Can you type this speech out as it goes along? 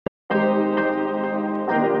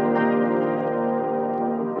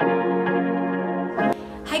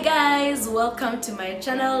welcome to my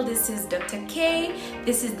channel. This is Dr. K.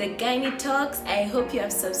 This is the Gynae Talks. I hope you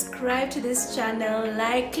have subscribed to this channel.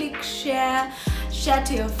 Like, click, share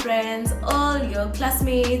to your friends, all your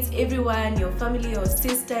classmates, everyone, your family, your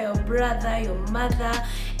sister, your brother, your mother,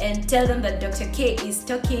 and tell them that Dr. K is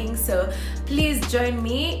talking. So please join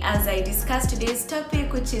me as I discuss today's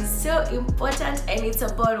topic, which is so important, and it's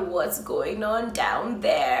about what's going on down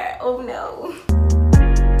there. Oh no.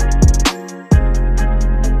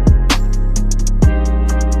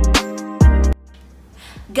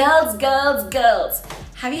 Girls,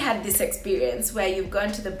 have you had this experience where you've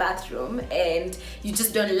gone to the bathroom and you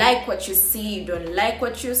just don't like what you see, you don't like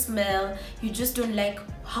what you smell, you just don't like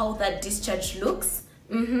how that discharge looks?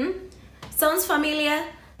 Sounds familiar?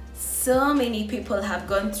 So many people have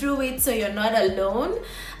gone through it, so you're not alone.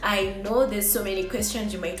 I know there's so many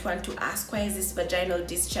questions you might want to ask. Why is this vaginal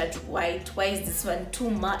discharge white? Why is this one too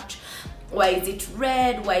much? Why is it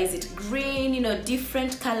red? Why is it green? You know,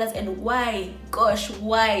 different colors. And why, gosh,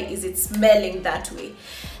 why is it smelling that way?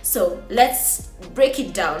 So let's break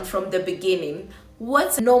it down from the beginning.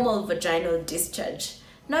 What's normal vaginal discharge?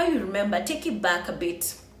 Now you remember, take it back a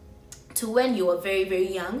bit to when you were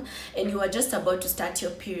very young and you were just about to start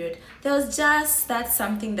your period. There was just that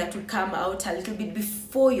something that would come out a little bit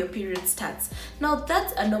before your period starts. Now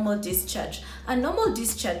that's a normal discharge. A normal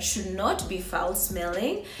discharge should not be foul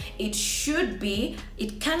smelling. It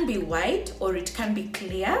can be white or it can be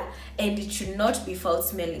clear, and it should not be foul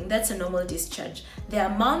smelling. That's a normal discharge. The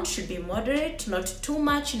amount should be moderate, not too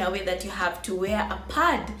much in a way that you have to wear a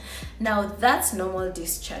pad. Now that's normal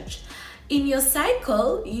discharge. In your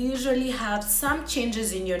cycle, you usually have some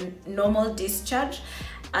changes in your normal discharge.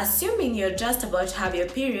 Assuming you're just about to have your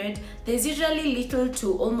period, there's usually little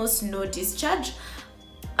to almost no discharge.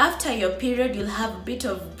 After your period, you'll have a bit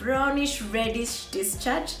of brownish reddish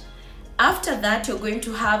discharge. After that, you're going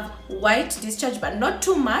to have white discharge, but not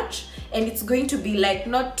too much, and it's going to be like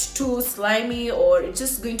not too slimy, or it's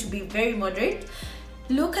just going to be very moderate.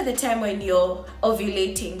 Look at the time when you're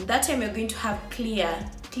ovulating. That time you're going to have clear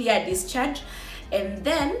discharge, and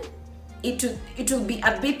then it will be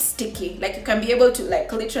a bit sticky, like you can be able to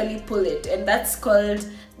like literally pull it, and that's called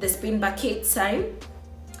the spin bucket sign.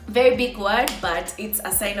 Very big word, but it's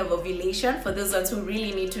a sign of ovulation for those ones who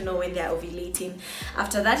really need to know when they're ovulating.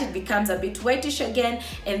 After that, it becomes a bit whitish again,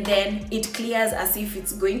 and then it clears as if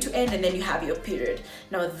it's going to end, and then you have your period.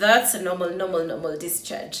 Now that's a normal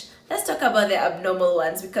discharge. Let's talk about the abnormal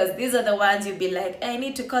ones, because these are the ones you'll be like, I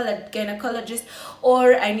need to call a gynecologist,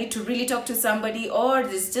 or I need to really talk to somebody, or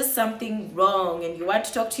there's just something wrong and you want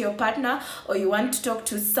to talk to your partner, or you want to talk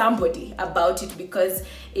to somebody about it because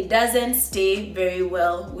it doesn't stay very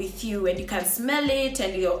well with you, and you can smell it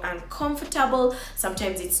and you're uncomfortable.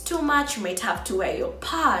 Sometimes it's too much, you might have to wear your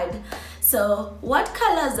pad. So what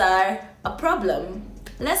colors are a problem?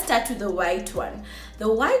 Let's start with the white one.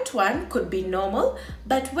 The white one could be normal,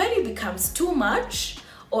 but when it becomes too much,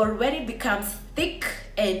 or when it becomes thick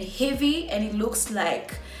and heavy and it looks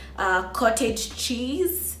like cottage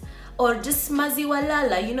cheese, or just maziwa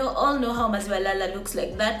lala, you know, all know how maziwa lala looks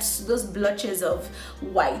like, that, those blotches of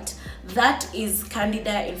white, that is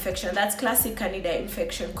candida infection. That's classic candida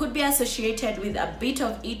infection. Could be associated with a bit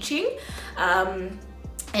of itching,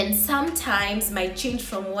 and sometimes might change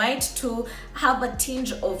from white to have a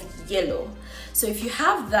tinge of yellow. So if you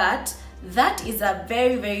have that, that is a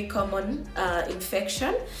very common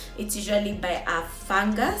infection. It's usually by a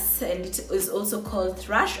fungus, and it is also called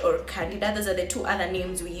thrush or candida. Those are the two other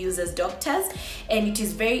names we use as doctors, and it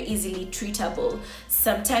is very easily treatable.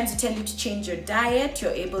 Sometimes we tell you to change your diet.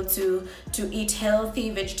 You're able to eat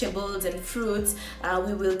healthy vegetables and fruits.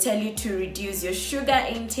 We will tell you to reduce your sugar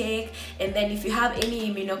intake, and then if you have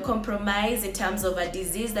any immunocompromise in terms of a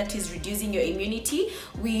disease that is reducing your immunity,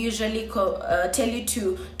 we usually tell you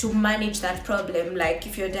to manage that problem. Like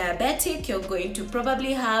if you're diabetic, you're going to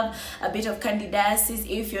probably have a bit of candidiasis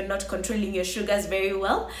if you're not controlling your sugars very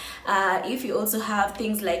well. If you also have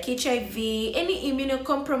things like HIV, any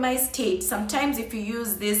immunocompromised state, sometimes if you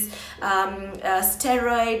use this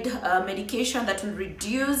steroid medication that will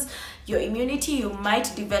reduce your immunity, you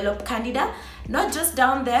might develop candida, not just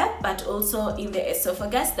down there but also in the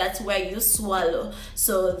esophagus. That's where you swallow.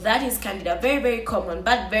 So that is candida, very common,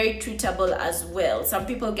 but very treatable as well. Some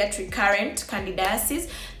people get recurrent candidiasis.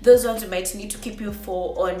 Those ones you might need to keep you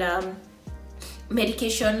on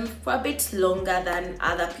medication for a bit longer than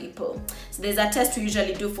other people. So there's a test we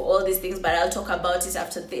usually do for all these things, but I'll talk about it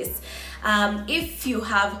after this. If you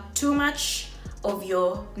have too much of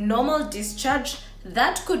your normal discharge,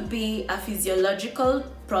 that could be a physiological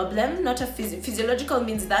problem, not a physiological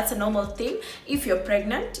means that's a normal thing. If you're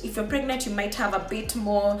pregnant, you might have a bit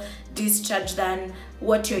more discharge than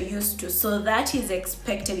what you're used to, so that is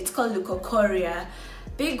expected. It's called leukochoria.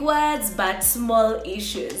 Big words but small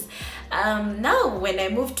issues. Now when I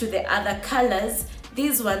move to the other colors,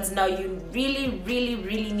 these ones now you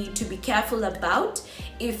really need to be careful about.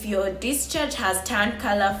 If your discharge has turned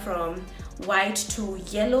color from white to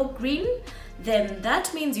yellow green, then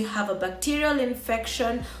that means you have a bacterial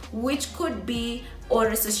infection, which could be or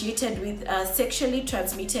associated with sexually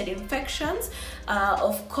transmitted infections.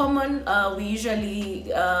 Of common, we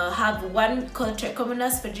usually have one called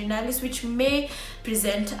Trichomonas vaginalis, which may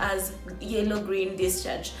present as yellow-green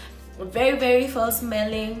discharge. Very foul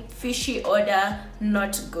smelling, fishy odor,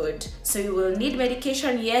 not good. So you will need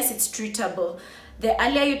medication. Yes, it's treatable. The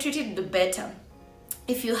earlier you treat it, the better.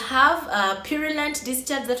 If you have a purulent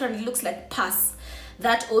discharge, that one looks like pus.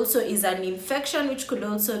 That also is an infection, which could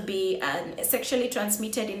also be a sexually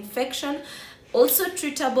transmitted infection. Also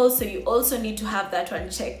treatable, so you also need to have that one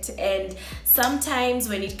checked. And sometimes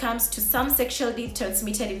when it comes to some sexually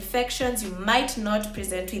transmitted infections, you might not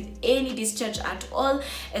present with any discharge at all,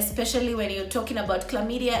 especially when you're talking about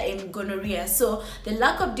chlamydia and gonorrhea. So the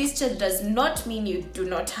lack of discharge does not mean you do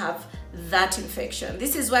not have that infection.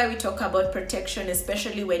 This is why we talk about protection,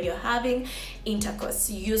 especially when you're having intercourse.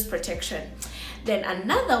 Use protection. Then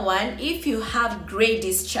another one, if you have gray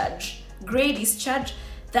discharge,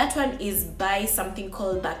 that one is by something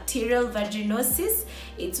called bacterial vaginosis.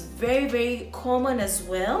 It's very common as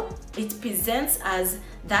well. It presents as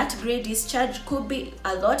that gray discharge, could be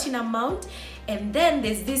a lot in amount, and then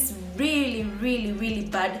there's this really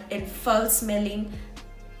bad and foul smelling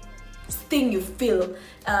thing you feel.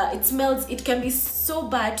 It can be so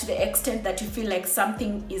bad to the extent that you feel like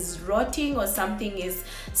something is rotting or something is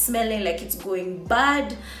smelling like it's going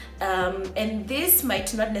bad. And this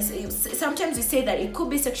might not necessarily, sometimes we say that it could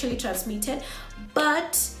be sexually transmitted,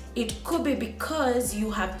 but it could be because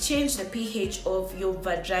you have changed the pH of your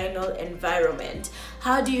vaginal environment.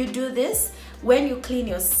 How do you do this? When you clean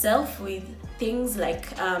yourself with things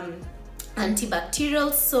like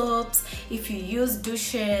antibacterial soaps, if you use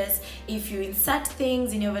douches, if you insert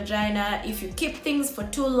things in your vagina, if you keep things for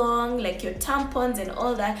too long, like your tampons and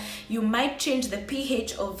all that, you might change the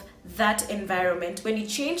pH of that environment. When you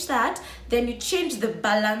change that, then you change the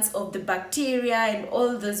balance of the bacteria and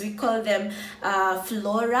all those, we call them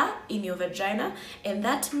flora in your vagina, and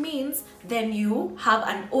that means then you have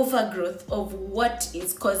an overgrowth of what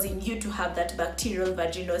is causing you to have that bacterial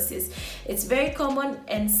vaginosis. It's very common,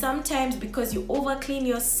 and sometimes because you over clean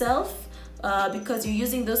yourself, because you're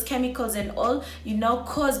using those chemicals and all, you now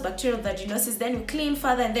cause bacterial vaginosis. Then you clean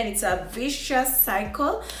further, and then it's a vicious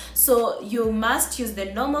cycle. So you must use the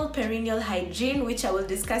normal perineal hygiene, which I will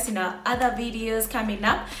discuss in our other videos coming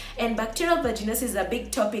up. And bacterial vaginosis is a big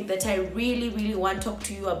topic that I really want to talk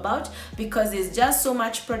to you about, because there's just so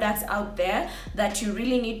much products out there that you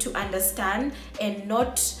really need to understand and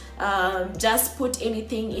not just put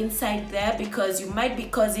anything inside there, because you might be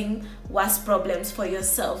causing worse problems for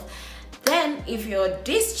yourself. Then if your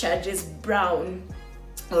discharge is brown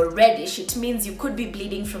or reddish, it means you could be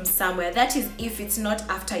bleeding from somewhere. That is if it's not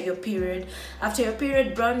after your period. After your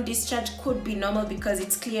period, brown discharge could be normal because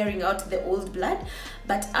it's clearing out the old blood.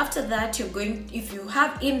 But after that, if you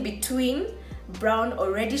have in between brown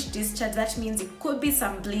or reddish discharge, that means it could be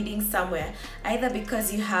some bleeding somewhere, either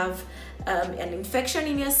because you have an infection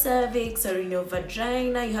in your cervix or in your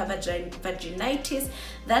vagina, you have a vaginitis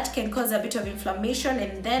that can cause a bit of inflammation,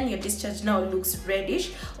 and then your discharge now looks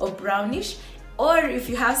reddish or brownish. Or if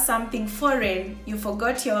you have something foreign, you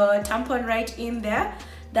forgot your tampon right in there,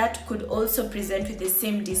 that could also present with the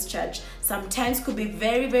same discharge. Sometimes could be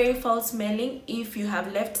very foul smelling. If you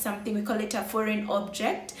have left something, we call it a foreign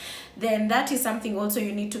object, then that is something also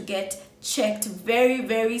you need to get checked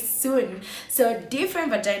very soon. So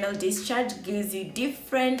different vaginal discharge gives you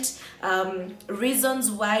different reasons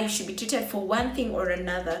why you should be treated for one thing or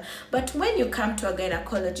another. But when you come to a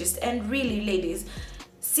gynecologist, and really ladies,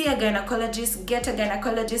 see a gynecologist, get a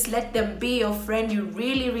gynecologist, let them be your friend. You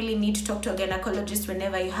really need to talk to a gynecologist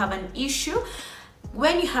whenever you have an issue.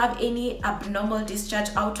 When you have any abnormal discharge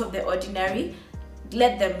out of the ordinary,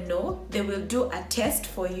 let them know. They will do a test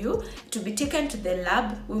for you to be taken to the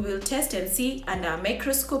lab. We will test and see under a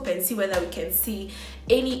microscope and see whether we can see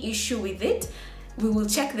any issue with it. We will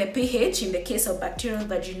check the pH in the case of bacterial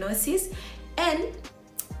vaginosis, and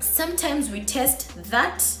sometimes we test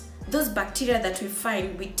those bacteria that we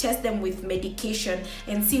find, we test them with medication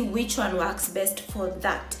and see which one works best for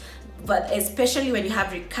that. But especially when you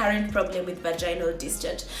have recurrent problem with vaginal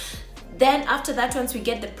discharge. Then after that, once we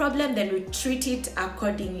get the problem, then we treat it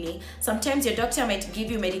accordingly. Sometimes your doctor might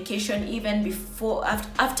give you medication even before,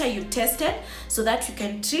 after you tested, so that you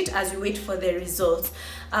can treat as you wait for the results.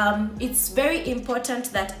 It's very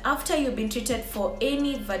important that after you've been treated for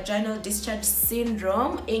any vaginal discharge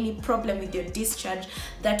syndrome, any problem with your discharge,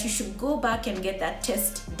 that you should go back and get that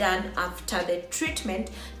test done after the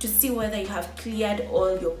treatment to see whether you have cleared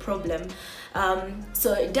all your problem.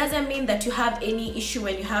 So it doesn't mean that you have any issue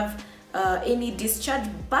when you have any discharge,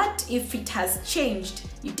 but if it has changed,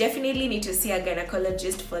 you definitely need to see a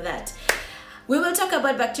gynecologist for that. We will talk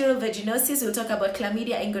about bacterial vaginosis, we'll talk about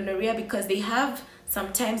chlamydia and gonorrhea, because they have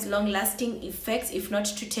sometimes long-lasting effects if not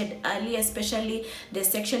treated early, especially the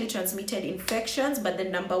sexually transmitted infections. But the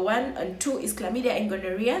number 1 and 2 is chlamydia and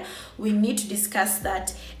gonorrhea. We need to discuss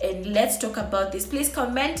that, and let's talk about this. Please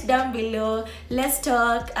comment down below, let's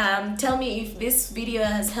talk. Tell me if this video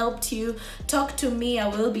has helped you. Talk to me, I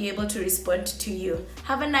will be able to respond to you.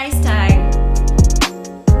 Have a nice time.